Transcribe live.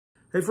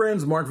Hey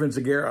friends, Mark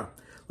Vinciguerra.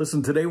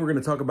 Listen, today we're going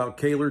to talk about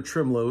Kahler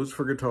Tremolos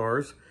for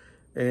guitars.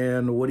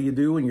 And what do you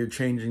do when you're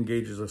changing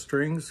gauges of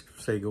strings,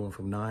 say going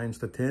from 9s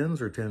to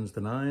 10s or 10s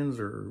to 9s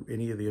or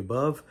any of the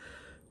above,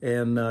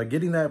 and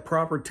getting that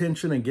proper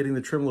tension and getting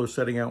the tremolo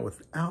setting out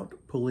without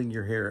pulling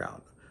your hair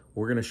out.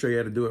 We're going to show you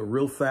how to do it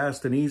real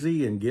fast and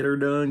easy and get her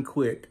done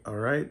quick, all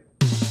right?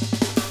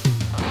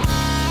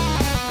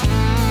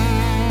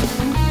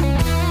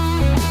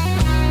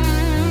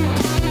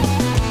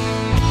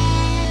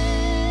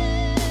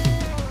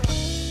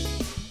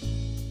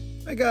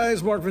 Hey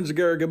guys, Mark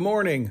Vinciguerra, good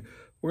morning.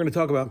 We're going to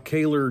talk about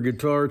Kahler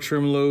guitar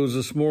tremolos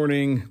this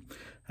morning.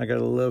 I got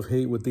a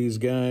love-hate with these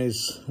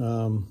guys.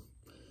 I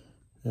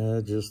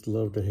just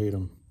love to hate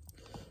them.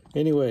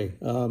 Anyway,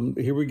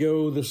 here we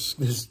go. This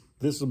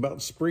is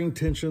about spring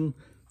tension.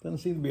 Doesn't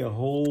seem to be a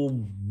whole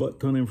butt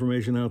ton of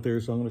information out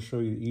there, so I'm going to show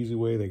you the easy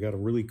way. They got a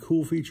really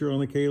cool feature on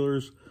the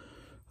Kahlers,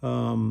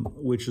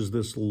 which is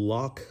this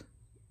lock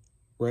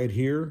right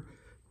here.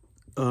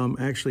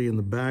 Actually, in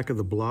the back of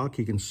the block,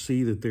 you can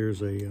see that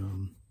there's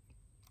an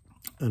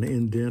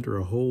indent or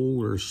a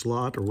hole or a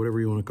slot or whatever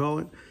you want to call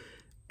it.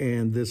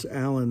 And this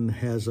Allen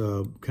has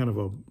a kind of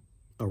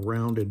a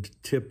rounded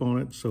tip on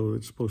it, so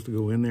it's supposed to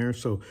go in there.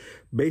 So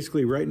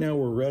basically, right now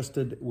we're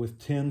rested with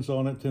 10s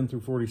on it, 10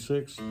 through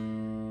 46,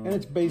 and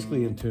it's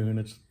basically in tune.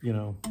 It's, you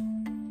know,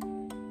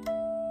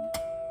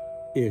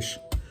 ish.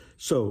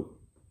 So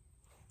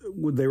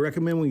would they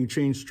recommend when you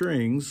change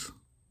strings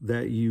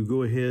that you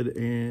go ahead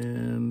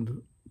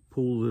and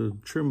pull the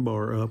trim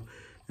bar up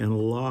and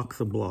lock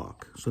the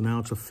block. So now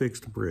it's a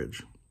fixed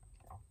bridge.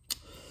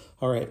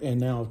 All right,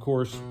 and now of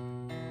course,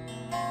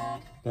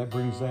 that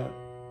brings that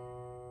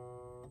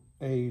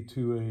A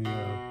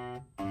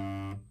to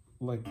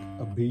like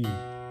a B.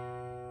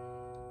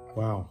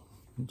 Wow,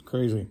 it's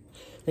crazy.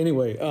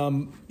 Anyway,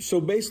 so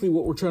basically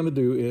what we're trying to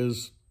do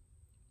is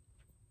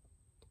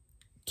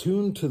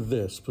tune to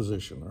this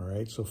position, all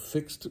right? So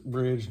fixed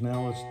bridge,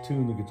 now let's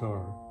tune the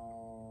guitar.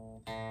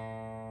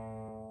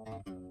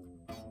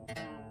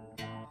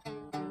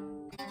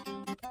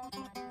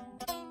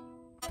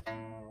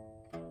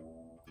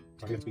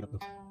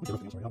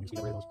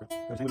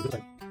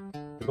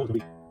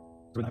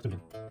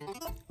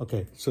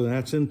 Okay, so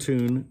that's in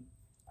tune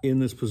in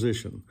this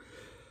position.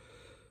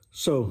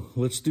 So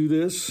let's do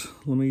this.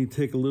 Let me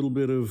take a little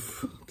bit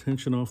of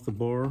tension off the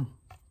bar.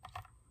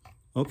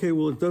 Okay,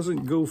 well, it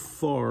doesn't go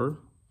far.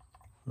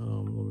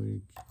 Let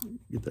me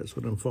get that so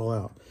it doesn't fall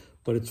out.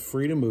 But it's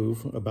free to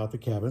move about the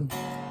cabin.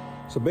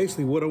 So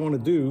basically what I want to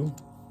do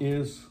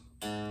is,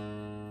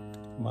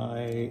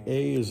 my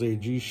A is a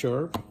G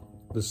sharp.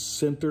 The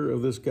center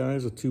of this guy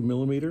is a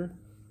 2mm.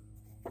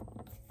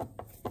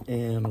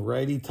 And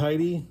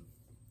righty-tighty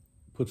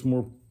puts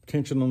more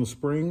tension on the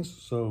springs.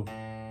 So,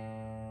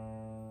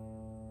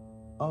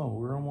 oh,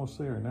 we're almost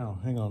there now.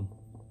 Hang on.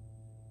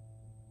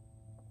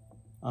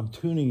 I'm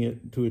tuning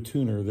it to a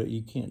tuner that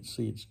you can't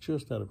see. It's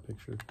just out of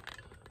picture.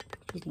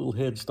 Just a little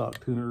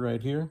headstock tuner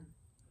right here.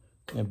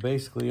 And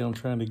basically I'm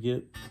trying to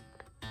get,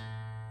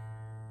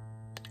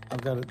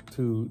 I've got it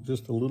to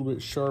just a little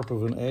bit sharp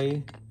of an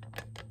A.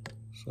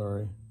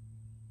 Sorry.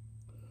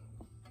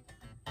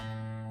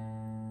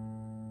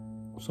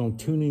 So I'm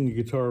tuning the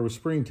guitar with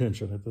spring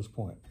tension at this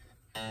point.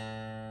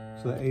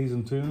 So the A's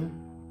in tune.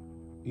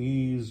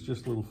 E's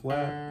just a little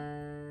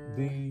flat.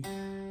 D,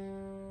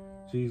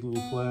 G's a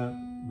little flat.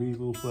 B's a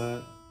little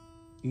flat,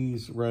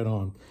 E's right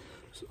on.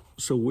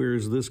 So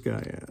where's this guy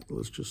at?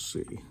 Let's just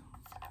see.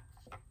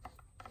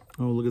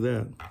 Oh, look at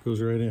that.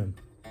 Goes right in.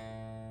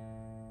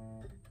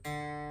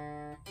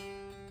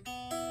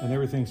 And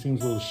everything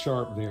seems a little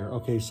sharp there.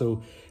 Okay,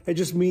 so it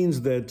just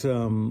means that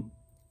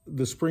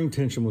the spring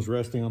tension was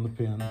resting on the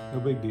pin. No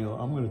big deal.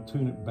 I'm going to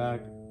tune it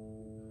back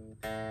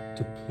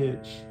to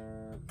pitch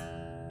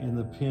in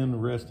the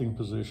pin resting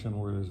position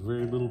where there's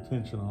very little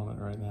tension on it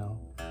right now.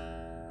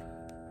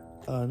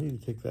 I need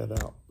to take that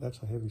out.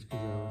 That's a heavy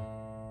screwdriver.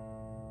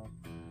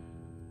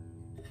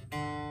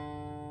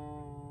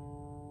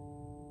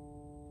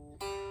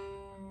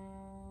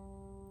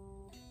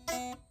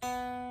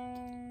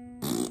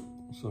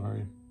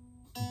 Sorry.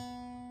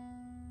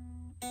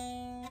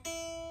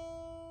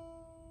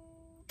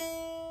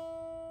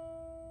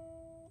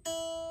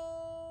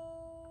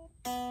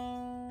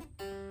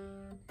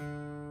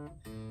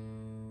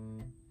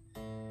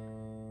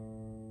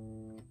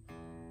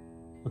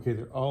 Okay,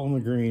 they're all in the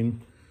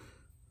green.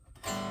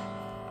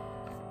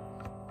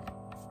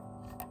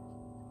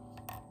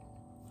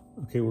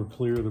 Okay, we're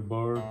clear of the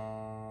bar,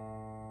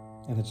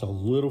 and it's a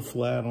little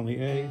flat on the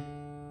A,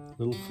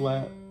 little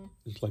flat.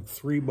 It's like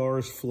 3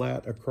 bars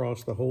flat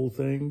across the whole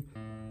thing.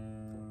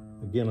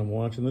 Again, I'm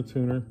watching the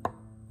tuner.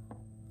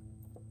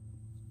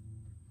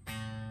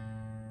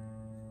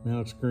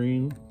 Now it's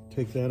green,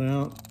 take that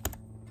out.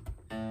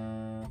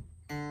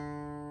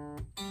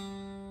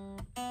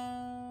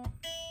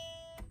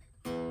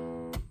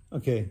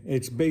 Okay,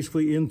 it's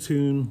basically in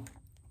tune,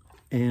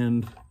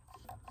 and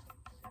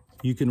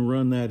you can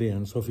run that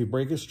in. So if you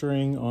break a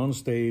string on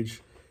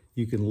stage,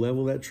 you can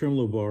level that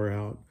tremolo bar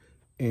out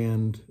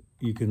and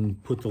you can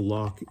put the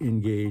lock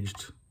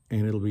engaged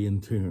and it'll be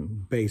in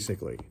tune,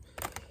 basically.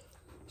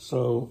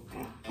 So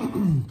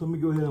let me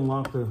go ahead and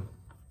lock the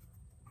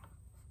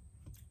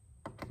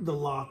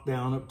lock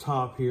down up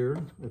top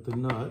here at the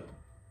nut.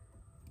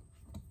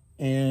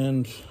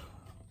 And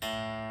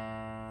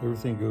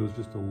everything goes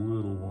just a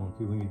little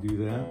wonky when you do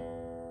that.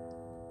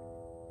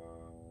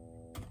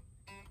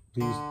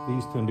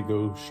 These tend to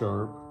go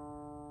sharp.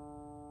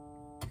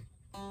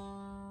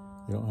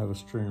 You don't have a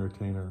string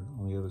retainer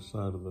on the other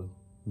side of the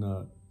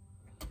nut.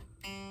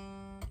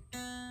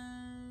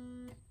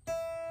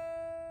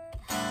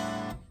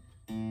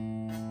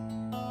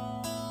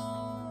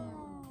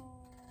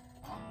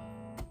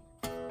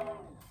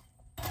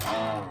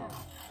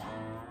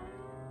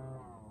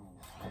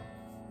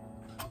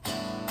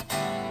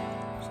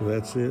 So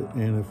that's it,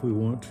 and if we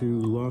want to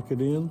lock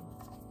it in,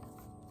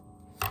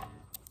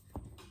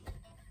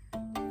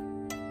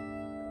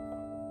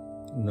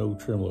 no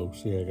tremolo.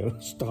 See, I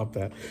gotta stop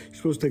that. You're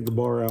supposed to take the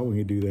bar out when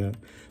you do that.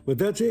 But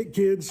that's it,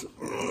 kids.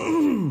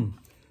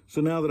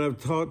 So now that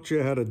I've taught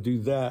you how to do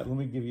that, let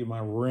me give you my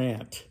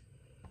rant.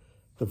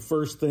 The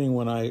first thing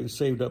when I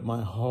saved up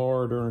my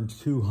hard-earned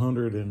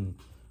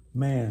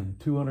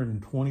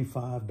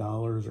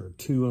 $225 or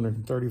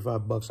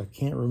 $235, I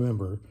can't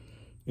remember.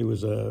 It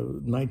was a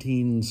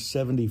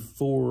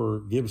 1974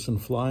 Gibson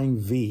Flying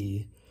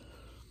V.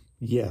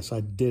 Yes, I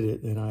did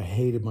it, and I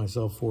hated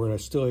myself for it. I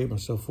still hate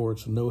myself for it,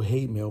 so no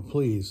hate mail,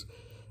 please.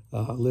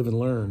 Live and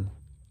learn.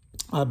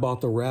 I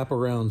bought the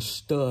wraparound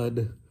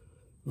stud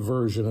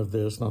version of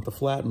this, not the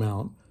flat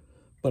mount,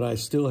 but I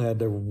still had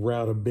to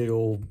route a big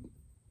old,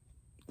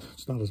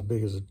 it's not as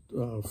big as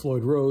a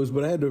Floyd Rose,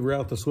 but I had to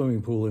route the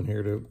swimming pool in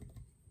here to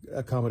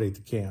accommodate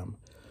the cam.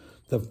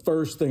 The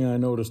first thing I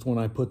noticed when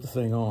I put the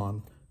thing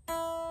on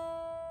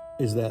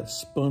is that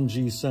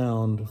spongy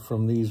sound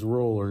from these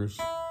rollers.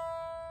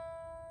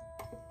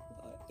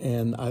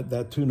 And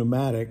that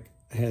Tune-O-Matic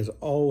has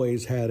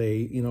always had a,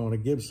 you know, on a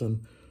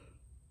Gibson,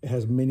 it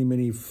has many,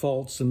 many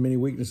faults and many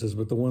weaknesses,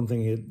 but the one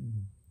thing it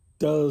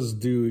does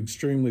do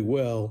extremely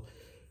well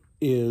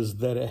is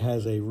that it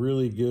has a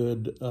really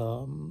good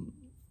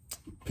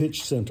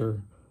pitch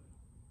center,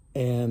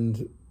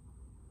 and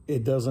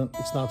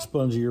it's not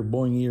spongy or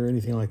boingy or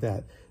anything like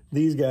that.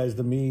 These guys,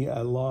 to me,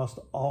 I lost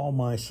all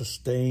my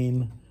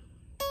sustain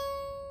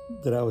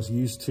that I was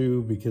used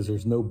to because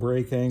there's no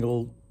break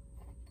angle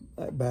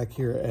back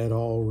here at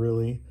all,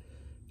 really.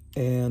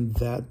 And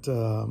that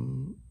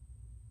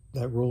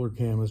roller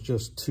cam is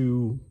just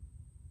too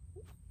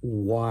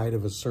wide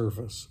of a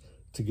surface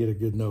to get a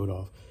good note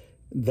off.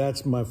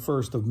 That's my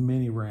first of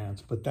many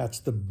rants, but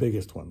that's the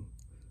biggest one.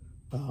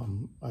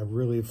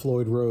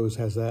 Floyd Rose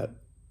has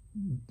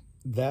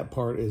that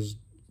part is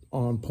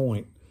on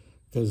point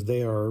because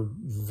they are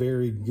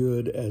very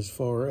good as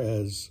far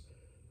as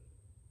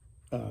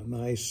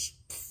nice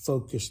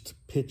focused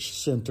pitch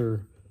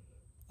center.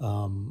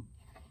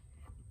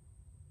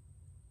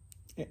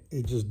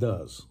 It just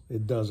does.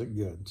 It does it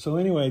good. So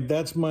anyway,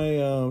 that's my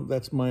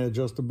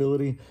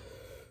adjustability.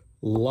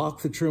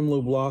 Lock the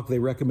tremolo block. They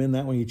recommend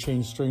that when you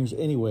change strings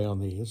anyway on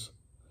these.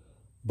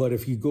 But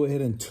if you go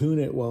ahead and tune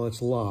it while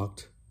it's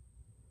locked,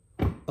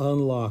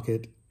 unlock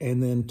it,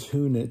 and then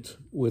tune it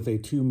with a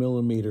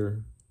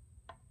 2mm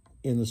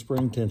in the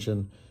spring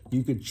tension,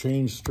 you could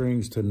change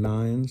strings to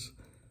 9s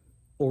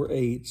or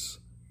 8s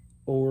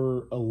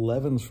or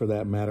 11s for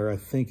that matter. I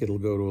think it'll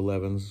go to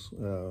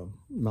 11s.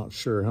 Not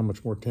sure how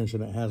much more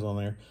tension it has on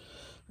there.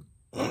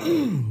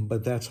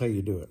 But that's how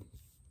you do it.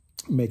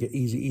 Make it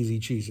easy, easy,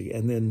 cheesy.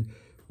 And then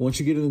once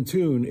you get it in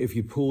tune, if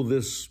you pull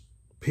this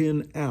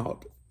pin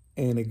out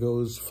and it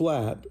goes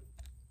flat,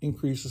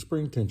 increase the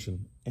spring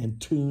tension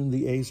and tune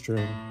the A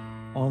string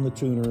on the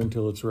tuner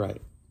until it's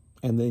right.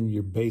 And then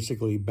you're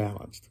basically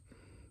balanced.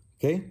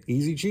 Okay?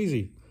 Easy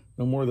cheesy.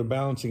 No more of the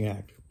balancing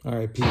act. All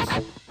right, peace.